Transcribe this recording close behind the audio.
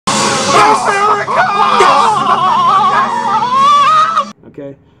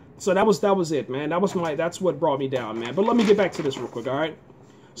Okay, so that was it, man. That's what brought me down, man. But let me get back to this real quick, all right?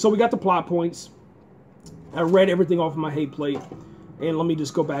 So we got the plot points. I read everything off of my hate plate, and let me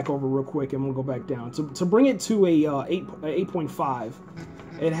just go back over real quick, and we'll go back down to bring it to a 8.5.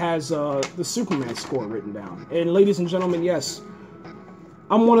 It has the Superman score written down, and ladies and gentlemen, yes,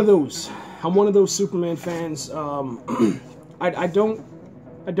 I'm one of those. I'm one of those Superman fans. I don't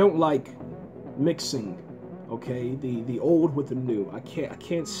like mixing. Okay, the old with the new. I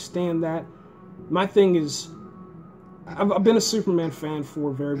can't stand that. My thing is, I've been a Superman fan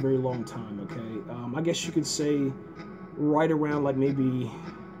for a very, very long time. Okay, I guess you could say right around like maybe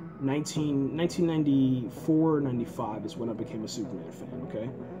 1994, 95 is when I became a Superman fan. Okay,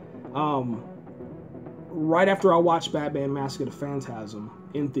 right after I watched Batman: Mask of the Phantasm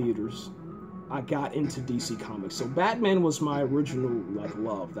in theaters, I got into DC Comics. So Batman was my original like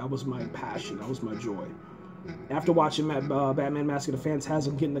love. That was my passion. That was my joy. After watching Batman: Mask of the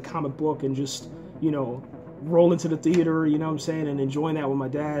Phantasm, getting the comic book and just, you know, roll into the theater, you know what I'm saying, and enjoying that with my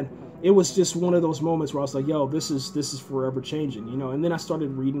dad, it was just one of those moments where I was like, yo, this is forever changing, you know. And then I started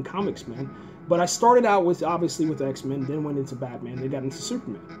reading comics, man. But I started out with, obviously, with X-Men, then went into Batman, then got into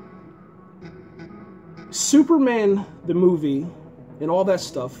Superman. Superman, the movie, and all that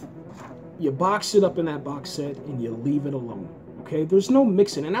stuff, you box it up in that box set and you leave it alone. Okay, there's no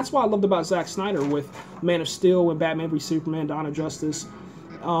mixing, and that's what I loved about Zack Snyder with Man of Steel and Batman v Superman: Dawn of Justice.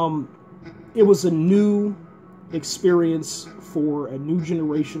 It was a new experience for a new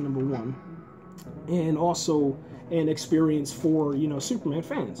generation, number one, and also an experience for, you know, Superman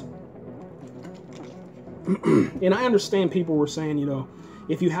fans. And I understand people were saying, you know,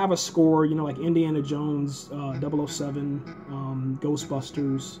 if you have a score, you know, like Indiana Jones, 007,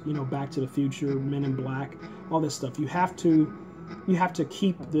 Ghostbusters, you know, Back to the Future, Men in Black, all this stuff, you have to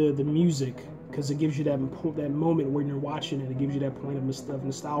keep the music, because it gives you that moment when you're watching it. It gives you that point of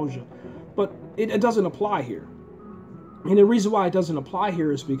nostalgia. But it doesn't apply here. And the reason why it doesn't apply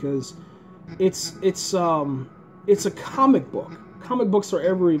here is because it's a comic book. Comic books are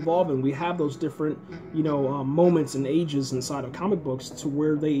ever evolving. We have those different, you know, moments and ages inside of comic books to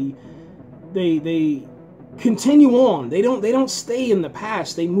where they continue on. They don't stay in the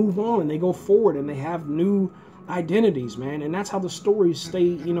past. They move on and they go forward and they have new identities, man. And that's how the stories stay,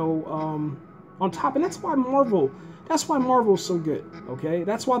 you know, on top. And that's why Marvel's so good. Okay,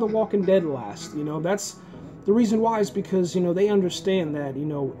 that's why The Walking Dead lasts. You know, that's the reason why, is because, you know, they understand that, you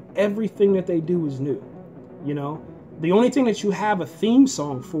know, everything that they do is new. You know, the only thing that you have a theme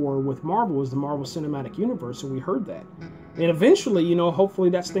song for with Marvel is the Marvel Cinematic Universe, and we heard that. And eventually, you know, hopefully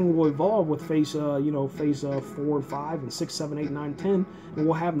that thing will evolve with phase 4 and 5 and 6, 7, 8, 9, 10, and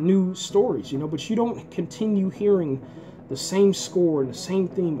we'll have new stories, you know. But you don't continue hearing the same score and the same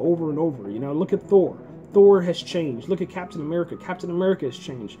theme over and over. You know, look at Thor. Thor has changed. Look at Captain America. Captain America has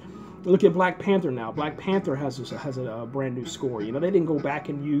changed. Look at Black Panther now. Black Panther has a brand new score. You know, they didn't go back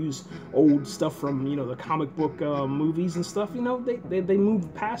and use old stuff from, you know, the comic book movies and stuff. You know, they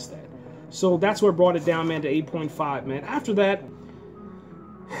moved past that. So that's what brought it down, man, to 8.5, man. After that,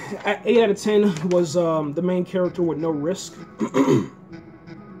 8 out of 10 was the main character with no risk.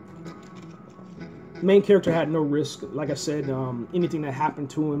 Main character had no risk. Like I said, anything that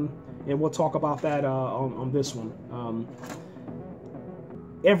happened to him, and we'll talk about that on this one.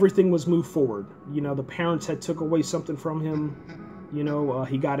 Everything was moved forward. You know, the parents had took away something from him. You know,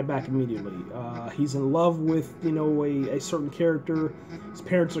 he got it back immediately. He's in love with, you know, a certain character. His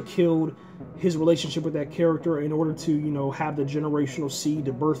parents are killed. His relationship with that character, in order to, you know, have the generational seed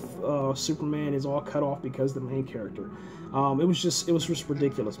to birth Superman, is all cut off because the main character. It was just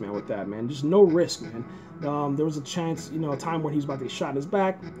ridiculous, man, with that, man. Just no risk, man. There was a chance, you know, a time when he was about to get shot in his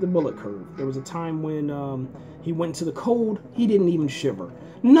back, the bullet curved. There was a time when he went into the cold, he didn't even shiver.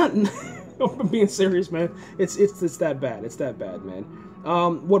 Nothing. I'm being serious, man. It's that bad. It's that bad, man.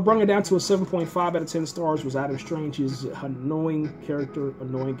 What brought it down to a 7.5 out of 10 stars was Adam Strange. He's an annoying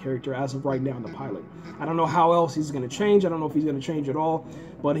character as of right now in the pilot. I don't know how else he's going to change. I don't know if he's going to change at all,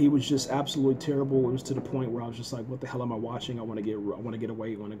 but he was just absolutely terrible. It was to the point where I was just like, what the hell am I watching? I want to get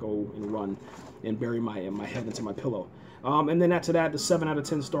away. I want to go and run and bury my head into my pillow. And then after that, the 7 out of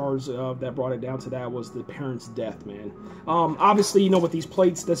 10 stars that brought it down to that was the parent's death, man. Obviously, you know, with these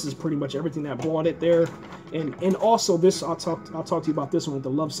plates, this is pretty much everything that brought it there. And also this, I'll talk to you about this one with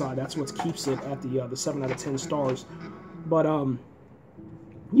the love side. That's what keeps it at the 7 out of 10 stars. But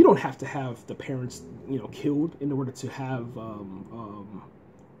you don't have to have the parents, you know, killed in order to have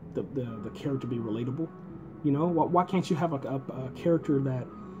the character be relatable. You know, why can't you have a character that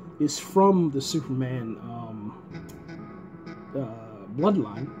is from the Superman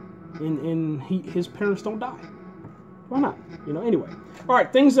bloodline, and his parents don't die? Why not? You know, anyway. All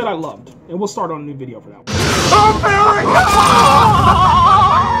right, things that I loved. And we'll start on a new video for that one. America!